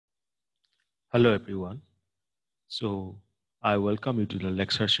Hello everyone. So I welcome you to the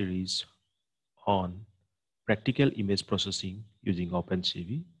lecture series on practical image processing using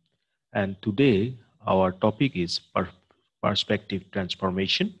Opencv. And today our topic is perspective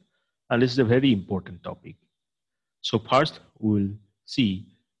transformation. And this is a very important topic. So first we'll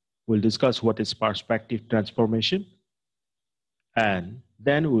discuss what is perspective transformation, and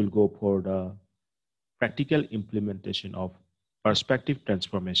then we'll go for the practical implementation of perspective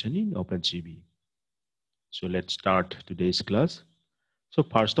transformation in Opencv. So let's start today's class. So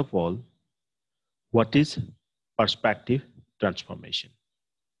first of all, what is perspective transformation?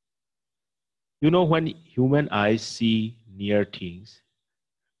 You know, when human eyes see near things,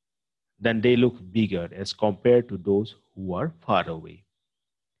 then they look bigger as compared to those who are far away.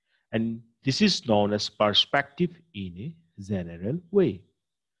 And this is known as perspective in a general way.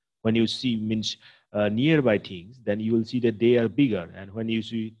 When you see nearby things, then you will see that they are bigger. And when you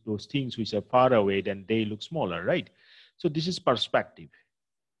see those things which are far away, then they look smaller, right? So this is perspective.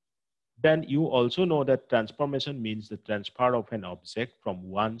 Then you also know that transformation means the transfer of an object from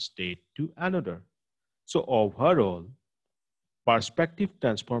one state to another. So overall, perspective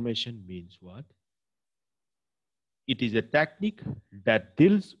transformation means what? It is a technique that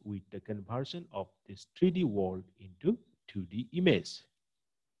deals with the conversion of this 3D world into 2D image.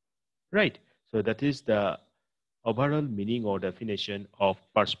 Right? So that is the overall meaning or definition of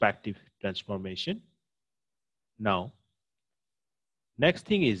perspective transformation. Now, next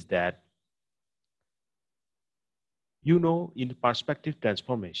thing is that, you know, in perspective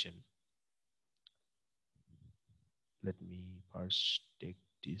transformation, let me first take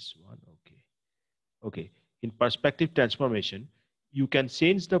this one. Okay. In perspective transformation, you can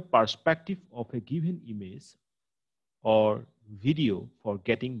change the perspective of a given image or video for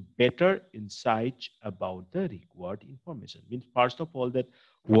getting better insights about the required information. Means first of all, that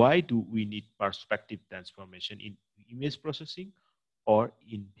why do we need perspective transformation in image processing or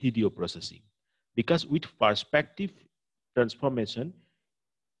in video processing? Because with perspective transformation,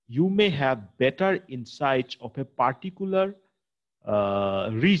 you may have better insights of a particular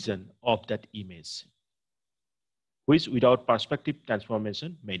region of that image, which without perspective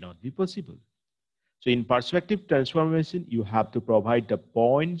transformation may not be possible. So in perspective transformation, you have to provide the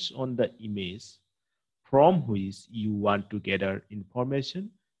points on the image from which you want to gather information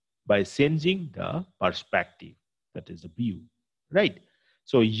by changing the perspective, that is the view, right?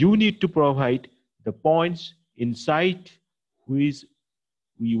 So you need to provide the points inside which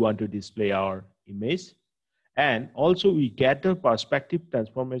we want to display our image. And also we gather perspective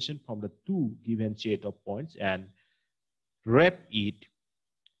transformation from the two given set of points and wrap it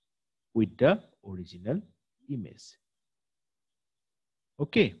with the original image.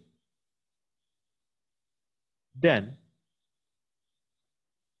 Okay. Then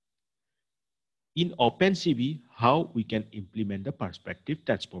in Opencv, how we can implement the perspective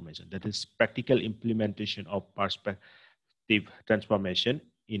transformation, that is practical implementation of perspective transformation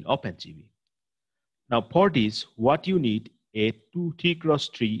in Opencv. Now for this, what you need a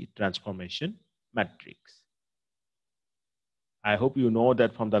 3x3 transformation matrix. I hope you know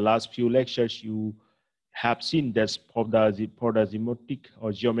that from the last few lectures you have seen that for the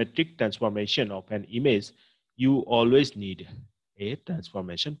geometric transformation of an image, you always need a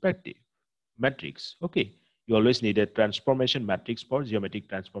transformation matrix. Okay, you always need a transformation matrix for geometric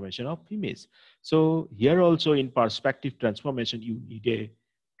transformation of image. So here also in perspective transformation, you need a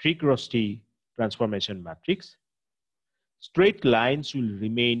 3x3 transformation matrix. Straight lines will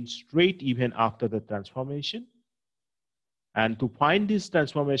remain straight even after the transformation. And to find this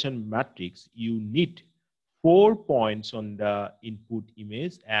transformation matrix, you need 4 points on the input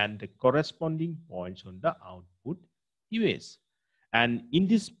image and the corresponding points on the output image. And in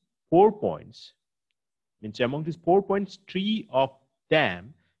these 4 points, means among these 4 points, 3 of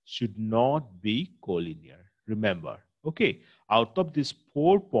them should not be collinear. Remember, okay, out of these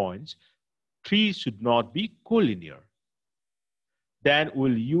 4 points, 3 should not be collinear. Then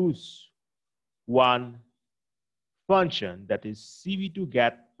we'll use one function, that is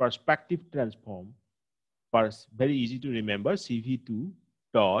cv2.getPerspectiveTransform. Very easy to remember,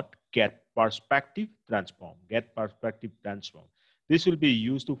 cv2.getPerspectiveTransform, get perspective transform. This will be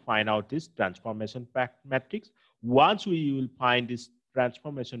used to find out this transformation matrix. Once we will find this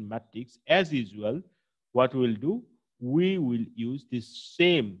transformation matrix, as usual, what we'll do, we will use this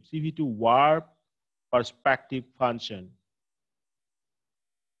same cv2.warpPerspective function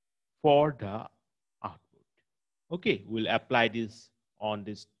for the output. Okay, we'll apply this on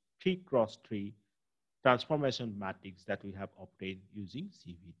this 3x3 transformation matrix that we have obtained using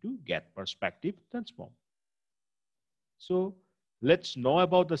cv2.getPerspectiveTransform. So Let's know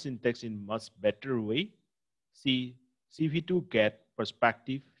about the syntax in much better way. See,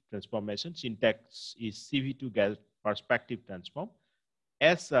 cv2.getPerspective transformation syntax is cv2.getPerspectiveTransform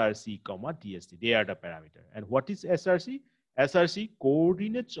src comma dst. They are the parameter. And what is src? src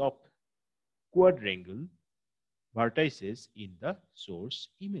coordinates of quadrangle vertices in the source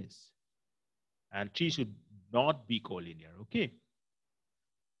image. And 3 should not be collinear, okay?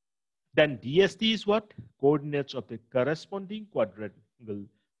 Then DST is what? Coordinates of the corresponding quadrangle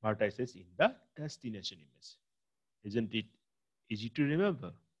vertices in the destination image. Isn't it easy to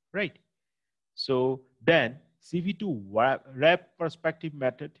remember, right? So then cv2 wrap perspective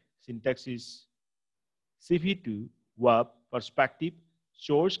method syntax is cv2 wrap perspective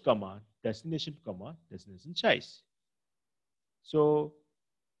source comma destination size. So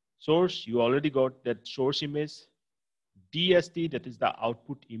source, you already got that source image. DST, that is the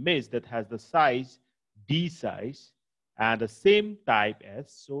output image that has the size D size and the same type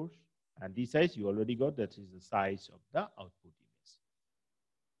as source, and D size you already got, that is the size of the output image.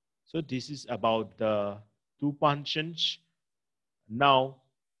 So this is about the two functions. Now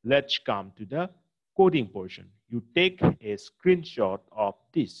let's come to the coding portion. You take a screenshot of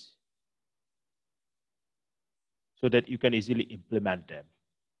this so that you can easily implement them.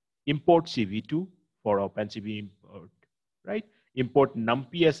 Import cv2 for Opencv import, right? Import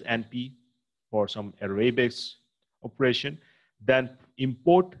numpy as np for some array-based operation. Then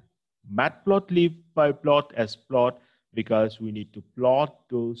import matplotlib by plot as plot because we need to plot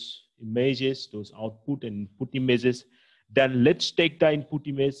those images, those output and input images. Then let's take the input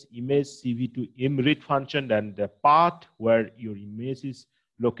image cv2 imread function, then the path where your image is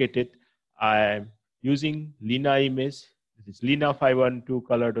located. I'm using Lina image. This is Lina 512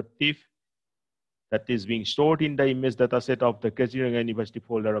 color.tif that is being stored in the image dataset of the Kajiranga University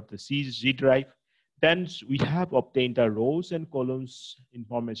folder of the C drive. Then we have obtained the rows and columns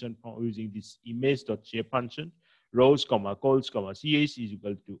information from using this image.shape function. Rows, comma, cols, comma, ch is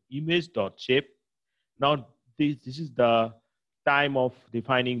equal to image.shape. Now this is the time of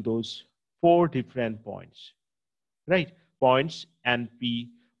defining those 4 different points, right? Points np,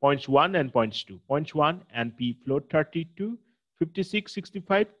 points 1 and points 2. Points 1 np float 32, 56,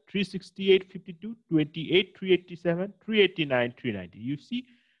 65, 368, 52, 28, 387, 389, 390. You see,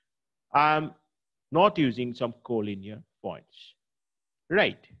 I'm not using some collinear points,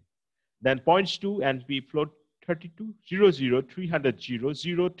 right? Then points 2 np float 32, 00, 300, 0,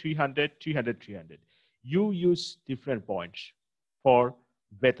 0, 300, 300, 300. You use different points for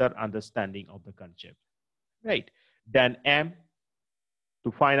better understanding of the concept, right? Then M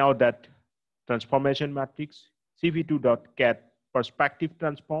to find out that transformation matrix, cv2.getPerspective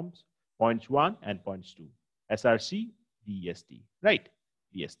transforms points 1 and points 2, src, dst, right?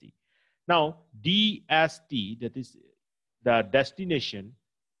 dst. Now, dst, that is the destination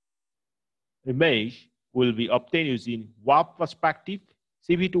image, will be obtained using warp perspective,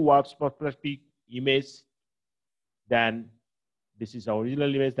 cv2 warp perspective image. Then this is our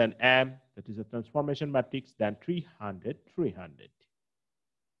original image, then M, that is a transformation matrix, then 300, 300.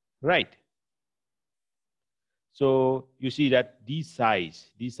 Right. So you see that these size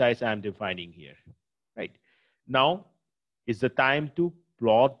I'm defining here, right? Now is the time to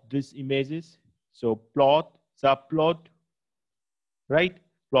plot these images. So plot, subplot, right?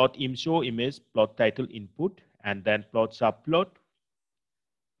 Plot show image, plot title input, and then plot subplot,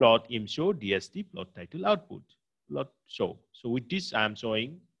 plot show DST, plot title output, plot show. So with this, I'm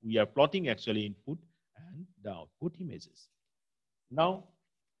showing we are plotting actually input and the output images. Now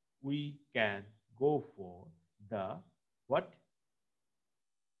we can go for the what?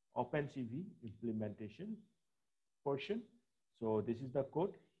 Opencv implementation portion. So this is the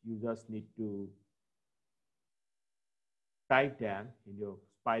code. You just need to type them in your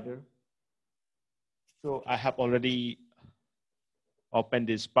Spider. So I have already opened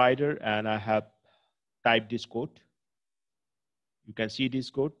this Spider and I have typed this code. You can see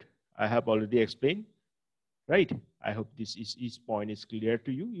this code. I have already explained, right? I hope this is each point is clear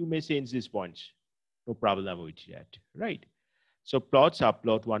to you. You may change these points. No problem with that, right? So plot,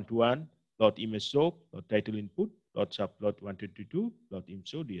 subplot 1 to 1, plot image show, plot title input, plot subplot 1 to 2, plot image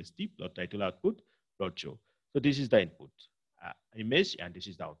show, DST, plot title output, plot show. So this is the input image and this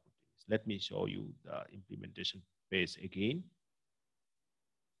is the output image. Let me show you the implementation page again.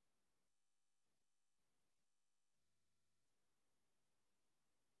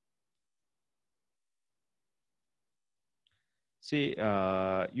 See,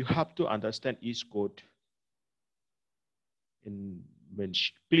 you have to understand each code in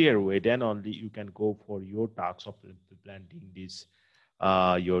clear way, then only you can go for your tasks of implementing this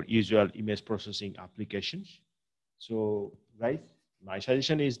your usual image processing applications. So right? My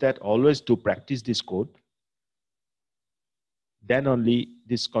suggestion is that always to practice this code, then only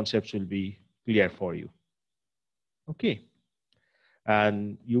these concepts will be clear for you. Okay.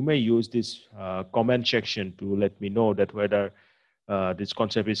 And you may use this comment section to let me know that whether this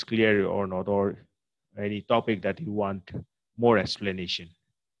concept is clear or not, or any topic that you want more explanation.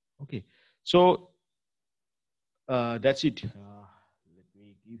 Okay, so that's it. Let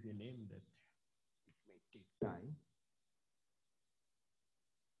me give you a name that it may take time.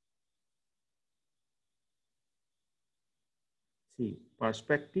 See,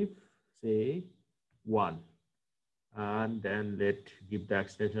 perspective, say 1. And then give the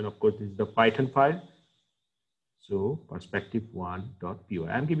extension. Of course, this is the Python file. So perspective1.py.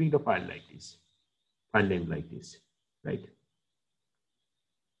 I'm giving the file like this, file name like this, right?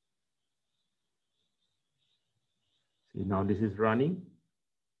 See, now this is running.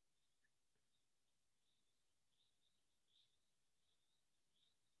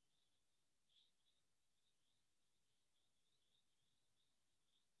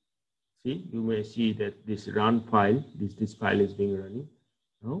 See, you may see that this run file, this file is being running.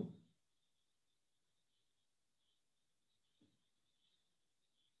 No?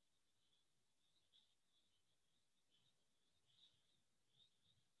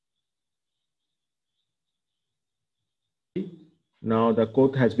 Now the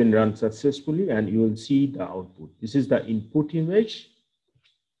code has been run successfully and you will see the output. This is the input image,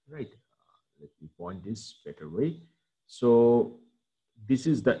 right? Let me point this better way. So this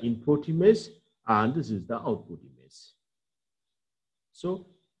is the input image and this is the output image. So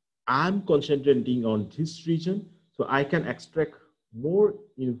I'm concentrating on this region so I can extract more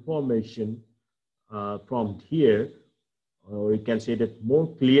information from here, or you can say that more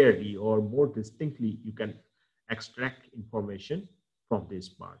clearly or more distinctly you can extract information from this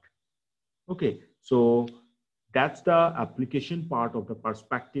part. Okay, so that's the application part of the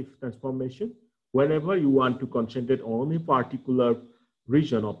perspective transformation. Whenever you want to concentrate on a particular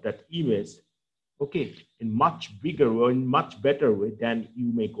region of that image, okay, in much bigger or in much better way, then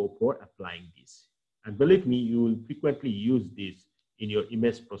you may go for applying this. And believe me, you will frequently use this in your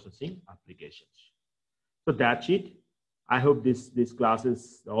image processing applications. So that's it. I hope this class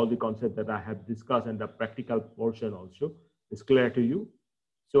is all the concepts that I have discussed and the practical portion also is clear to you.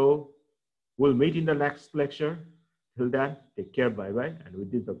 So we'll meet in the next lecture. Till then, take care, bye-bye. And with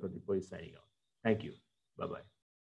this, Dr. Dipo is signing out. Thank you. Bye-bye.